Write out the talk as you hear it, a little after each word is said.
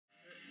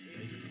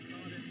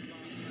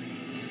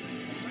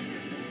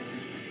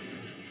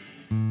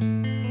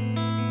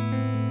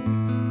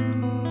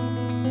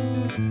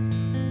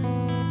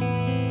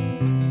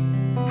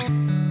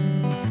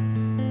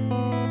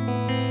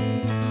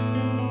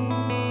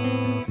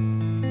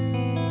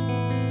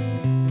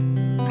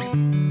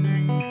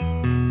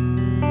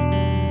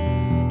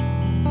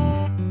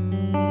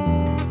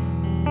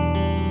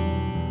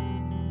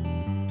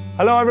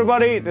Hello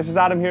everybody, this is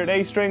Adam here at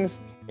A Strings.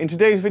 In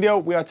today's video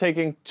we are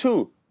taking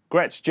two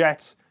Gretsch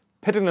Jets,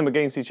 pitting them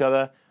against each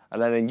other and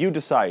letting you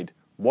decide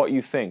what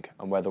you think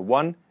and whether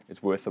one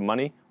is worth the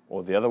money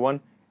or the other one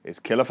is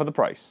killer for the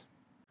price.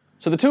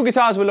 So the two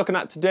guitars we're looking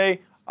at today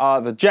are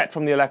the Jet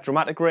from the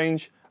Electromatic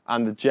range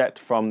and the Jet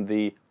from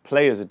the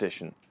Player's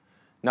Edition.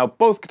 Now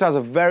both guitars are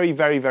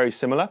very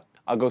similar.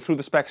 I'll go through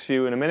the specs for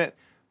you in a minute,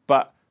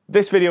 but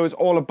this video is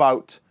all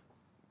about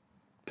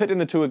pitting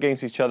the two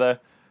against each other,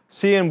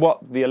 seeing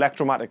what the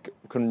Electromatic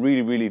can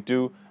really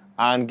do,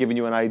 and giving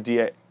you an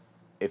idea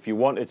if you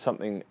wanted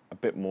something a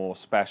bit more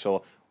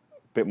special,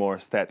 a bit more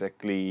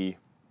aesthetically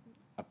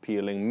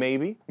appealing,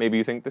 maybe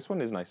you think this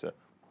one is nicer.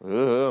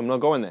 I'm not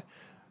going there.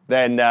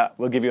 Then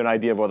we'll give you an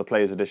idea of what the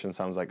Player's Edition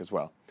sounds like as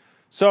well.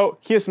 So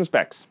here's some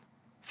specs.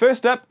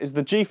 First up is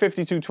the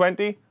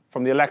G5220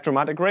 from the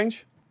Electromatic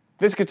range.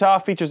 This guitar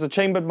features a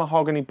chambered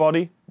mahogany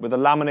body with a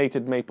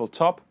laminated maple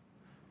top,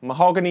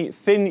 mahogany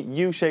thin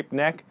U-shaped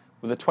neck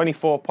with a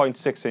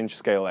 24.6-inch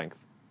scale length.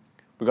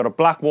 We've got a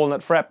black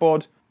walnut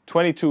fretboard,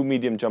 22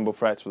 medium jumbo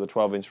frets with a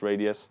 12-inch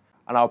radius,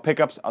 and our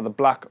pickups are the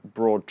black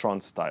Broadtron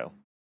style.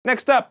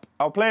 Next up,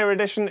 our Player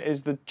Edition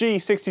is the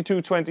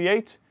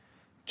G6228,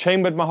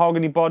 chambered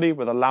mahogany body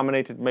with a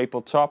laminated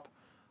maple top,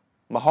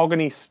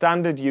 mahogany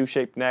standard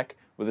U-shaped neck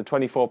with a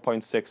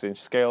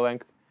 24.6-inch scale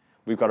length.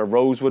 We've got a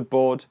rosewood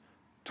board,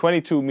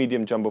 22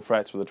 medium jumbo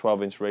frets with a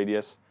 12-inch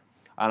radius,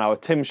 and our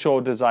Tim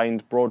Shaw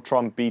designed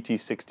Broadtron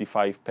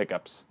BT65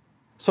 pickups.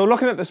 So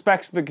looking at the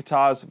specs of the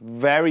guitars,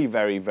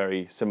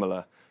 very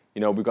similar.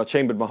 You know, we've got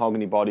chambered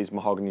mahogany bodies,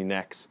 mahogany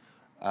necks,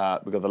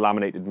 we've got the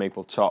laminated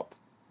maple top.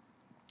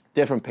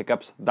 Different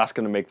pickups, that's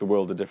going to make the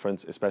world of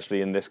difference,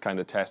 especially in this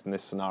kind of test, in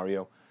this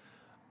scenario.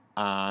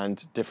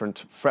 And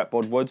different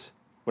fretboard woods.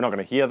 We're not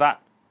going to hear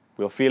that,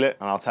 we'll feel it,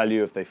 and I'll tell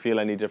you if they feel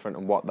any different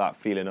and what that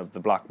feeling of the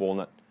black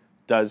walnut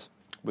does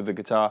with the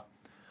guitar.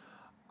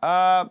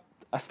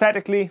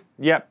 Aesthetically,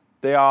 yep,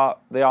 they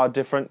are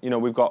different. You know,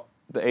 we've got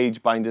the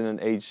age binding and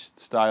age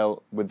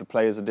style with the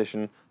Player's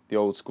Edition, the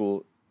old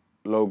school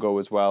logo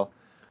as well.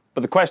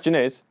 But the question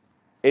is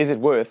it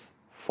worth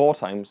 4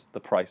 times the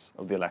price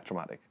of the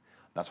Electromatic?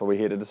 That's what we're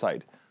here to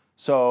decide.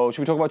 So,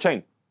 should we talk about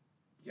chain?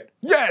 Yep.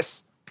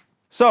 Yes!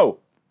 So,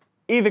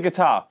 either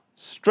guitar,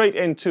 straight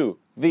into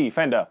the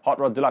Fender Hot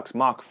Rod Deluxe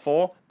Mark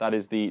IV. That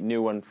is the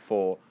new one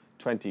for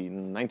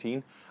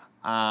 2019.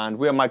 And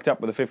we are mic'd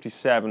up with a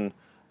 57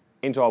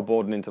 into our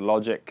board and into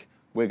Logic.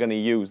 We're going to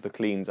use the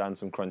cleans and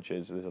some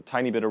crunches. There's a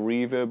tiny bit of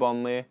reverb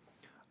on there,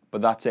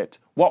 but that's it.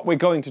 What we're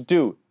going to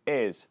do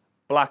is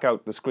black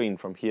out the screen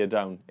from here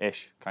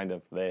down-ish, kind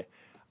of there,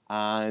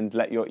 and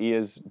let your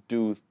ears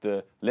do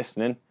the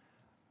listening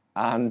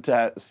and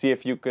see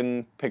if you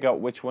can pick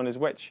out which one is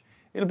which.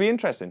 It'll be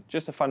interesting,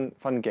 just a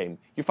fun game.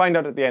 You find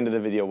out at the end of the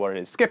video where it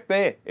is. Skip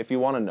there if you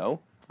want to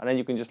know, and then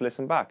you can just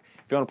listen back.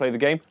 If you want to play the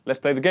game, let's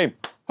play the game.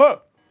 Huh!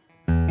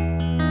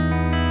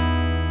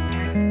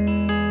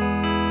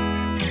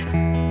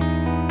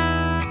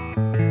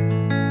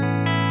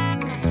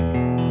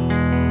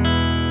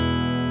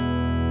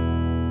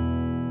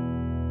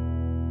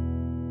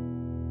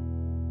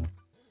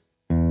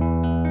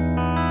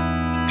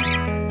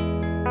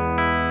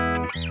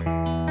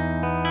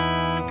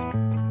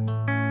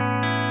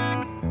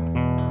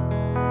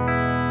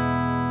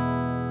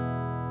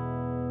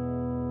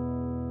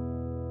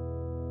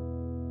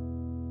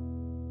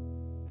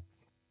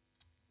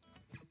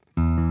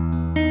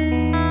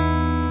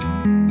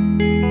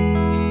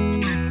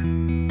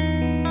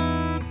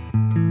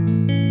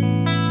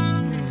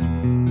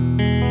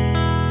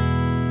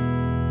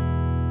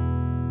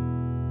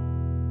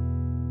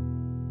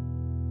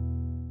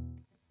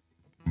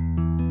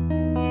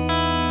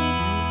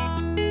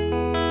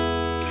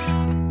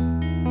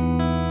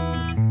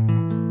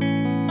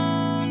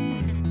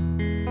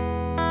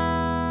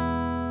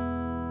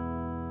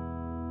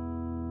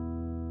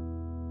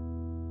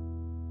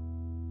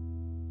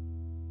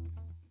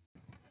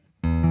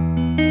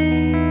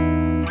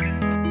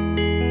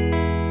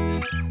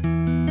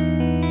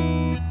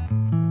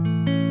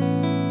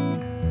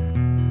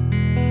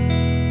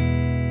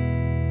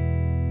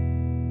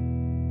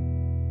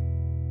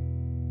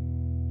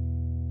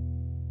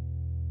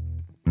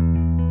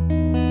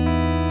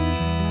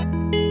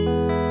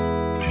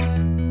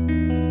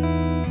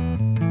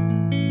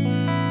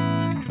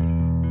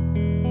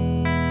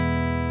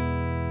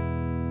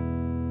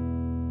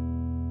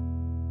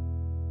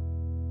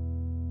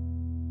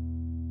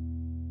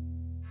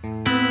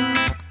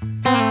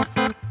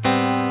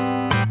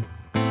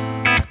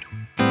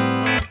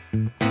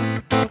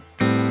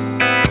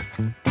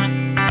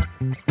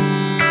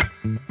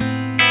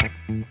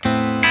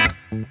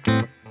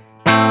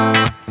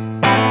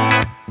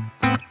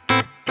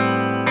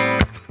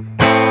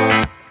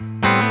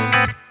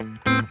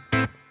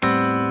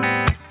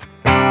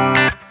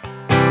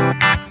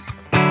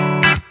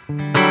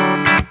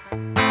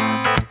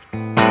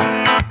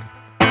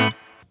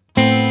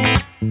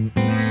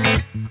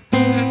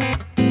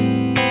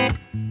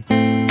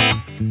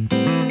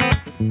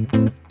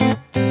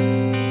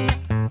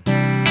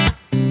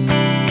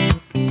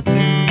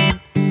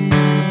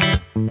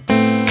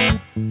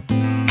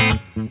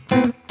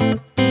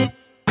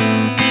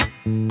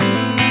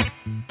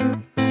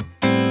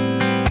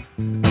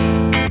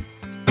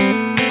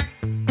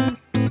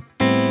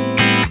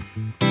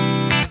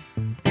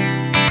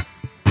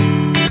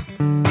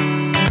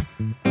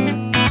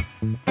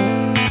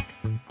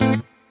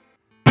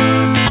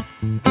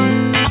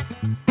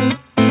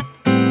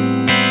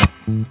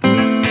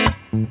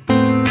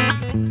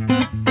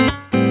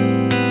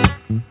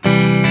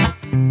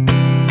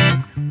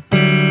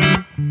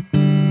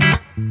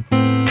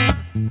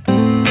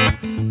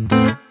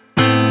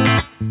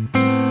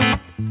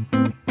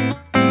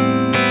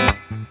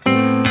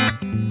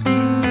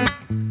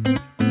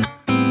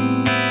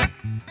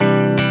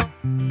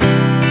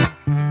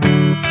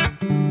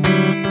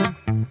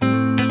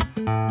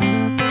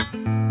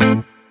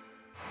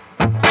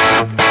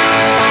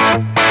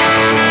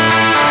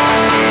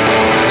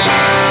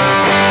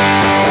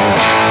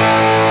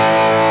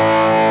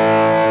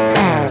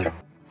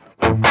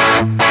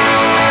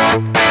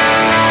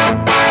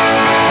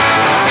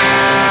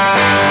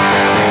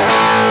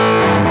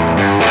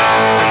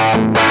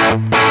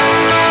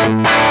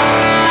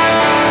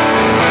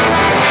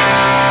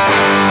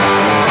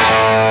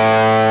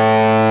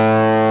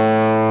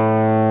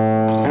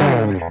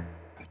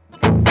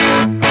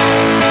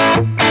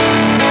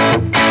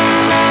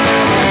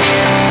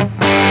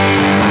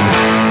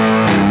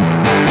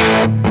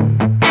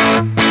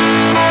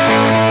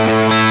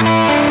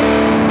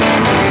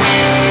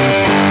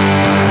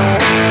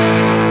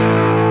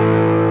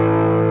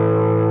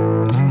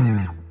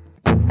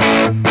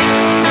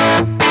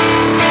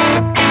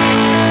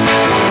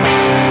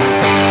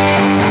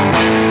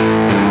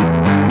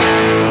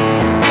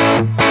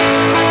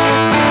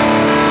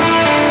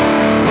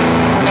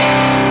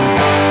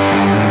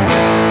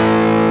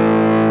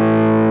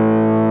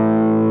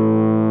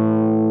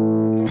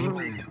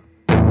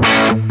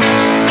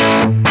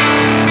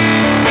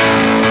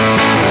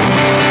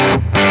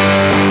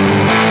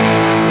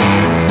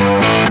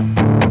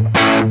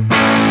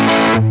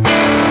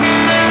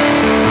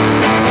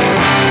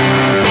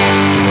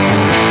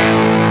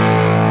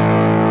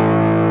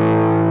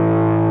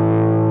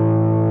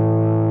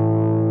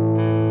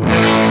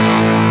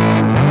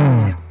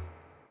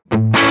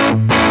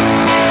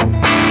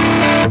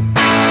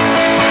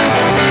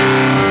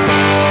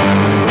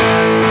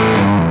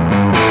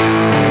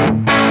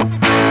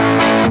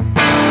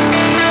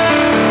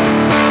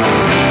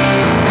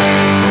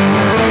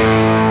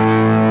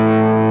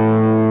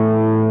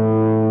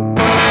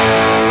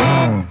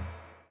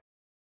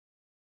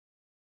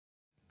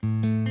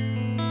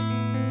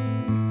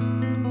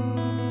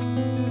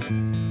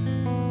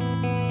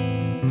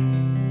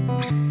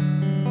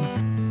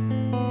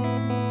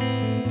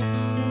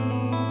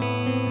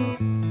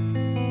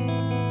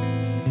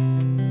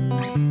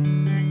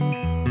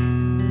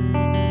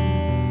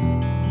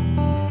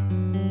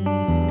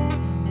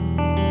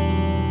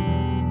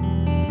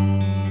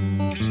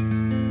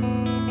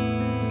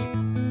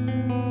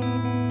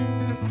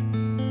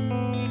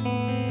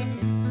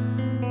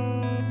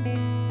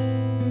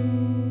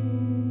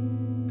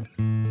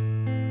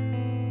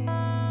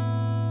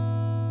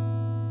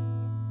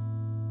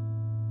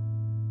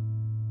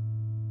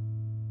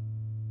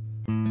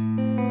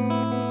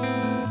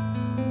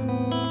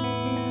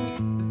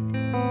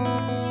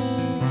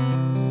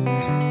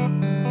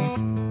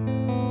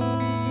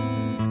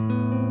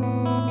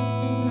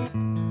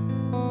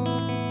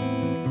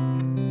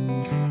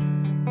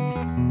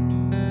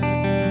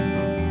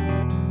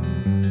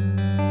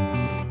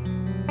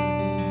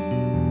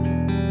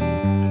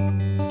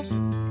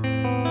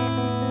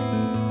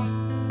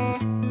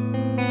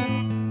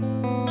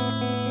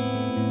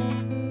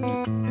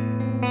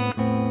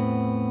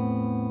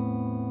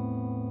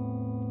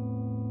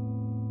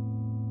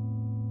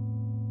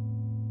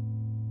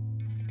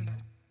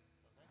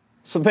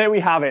 So there we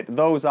have it.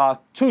 Those are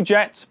two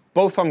Jets,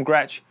 both from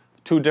Gretsch,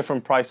 two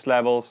different price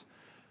levels.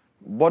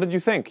 What did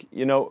you think?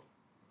 You know,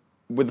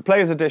 with the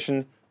Player's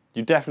Edition,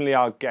 you definitely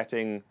are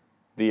getting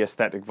the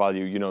aesthetic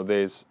value. You know,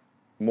 there's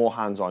more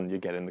hands-on you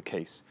get in the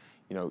case.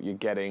 You know, you're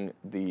getting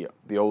the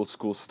old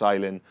school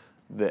styling,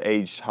 the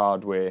aged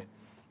hardware.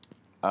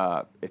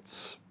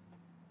 It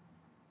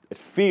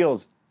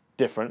feels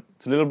different.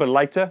 It's a little bit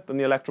lighter than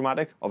the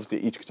Electromatic.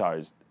 Obviously, each guitar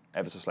is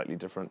ever so slightly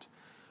different.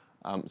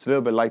 It's a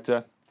little bit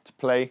lighter to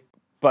play,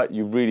 but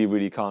you really,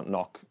 really can't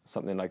knock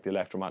something like the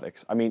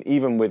Electromatics. I mean,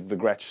 even with the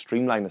Gretsch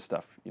Streamliner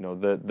stuff, you know,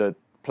 the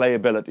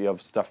playability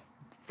of stuff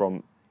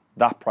from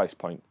that price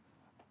point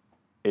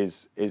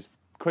is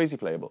crazy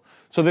playable.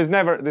 So there's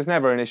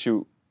never an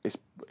issue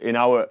in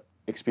our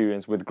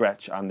experience with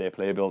Gretsch and their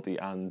playability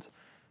and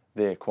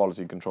their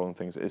quality control and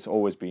things. It's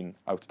always been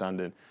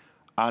outstanding.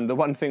 And the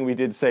one thing we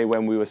did say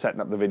when we were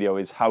setting up the video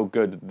is how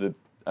good the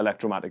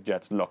Electromatic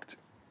Jets looked,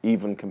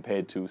 even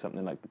compared to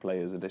something like the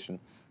Player's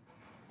Edition.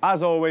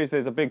 As always,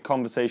 there's a big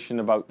conversation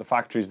about the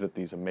factories that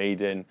these are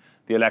made in,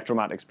 the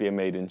Electromatics being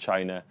made in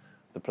China,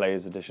 the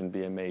Player's Edition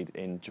being made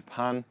in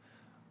Japan.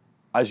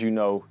 As you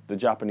know, the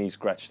Japanese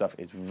Gretsch stuff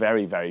is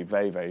very, very,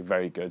 very, very,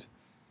 very good.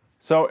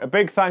 So a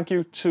big thank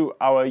you to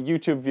our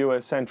YouTube viewer,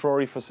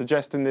 Centrori, for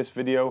suggesting this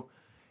video.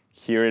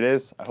 Here it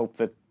is. I hope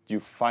that you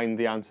find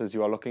the answers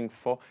you are looking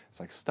for. It's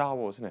like Star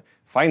Wars, isn't it?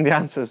 Find the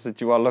answers that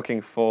you are looking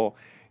for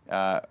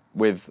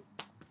with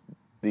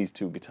these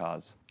two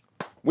guitars.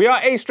 We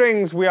are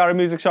A-Strings. We are a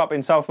music shop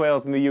in South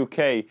Wales in the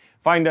UK.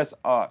 Find us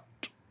at...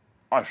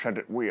 I said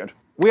it weird.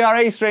 We are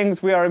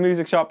A-Strings. We are a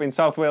music shop in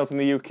South Wales in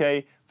the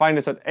UK. Find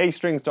us at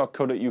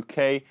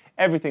astrings.co.uk.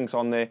 Everything's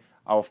on there.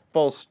 Our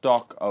full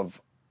stock of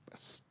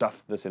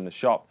stuff that's in the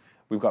shop.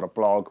 We've got a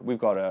blog. We've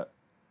got a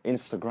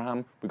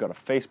Instagram. We've got a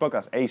Facebook.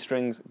 That's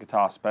A-Strings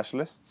Guitar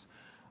Specialists.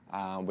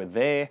 We're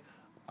there.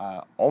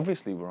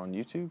 Obviously, we're on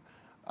YouTube.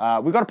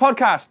 We've got a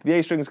podcast, the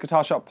A-Strings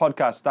Guitar Shop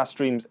podcast. That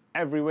streams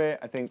everywhere.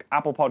 I think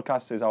Apple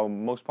Podcasts is our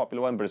most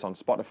popular one, but it's on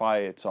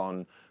Spotify, it's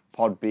on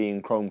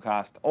Podbean,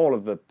 Chromecast, all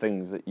of the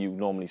things that you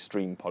normally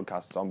stream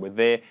podcasts on. We're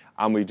there,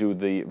 and we do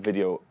the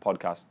video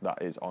podcast that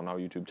is on our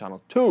YouTube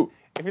channel too.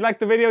 If you liked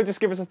the video,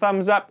 just give us a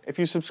thumbs up. If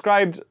you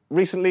subscribed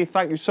recently,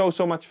 thank you so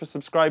much for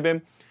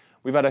subscribing.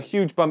 We've had a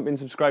huge bump in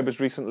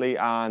subscribers recently,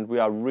 and we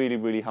are really,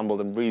 really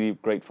humbled and really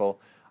grateful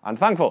and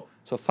thankful.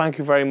 So thank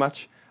you very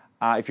much.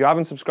 If you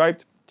haven't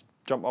subscribed,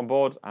 jump on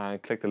board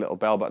and click the little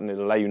bell button.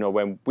 It'll let you know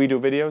when we do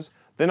videos.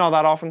 They're not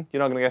that often. You're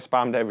not going to get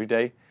spammed every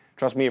day.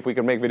 Trust me, if we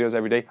could make videos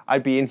every day,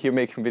 I'd be in here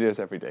making videos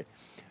every day.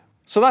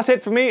 So that's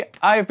it for me.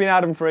 I've been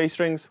Adam for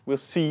A-Strings. We'll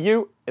see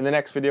you in the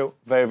next video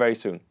very, very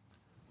soon.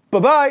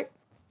 Bye-bye.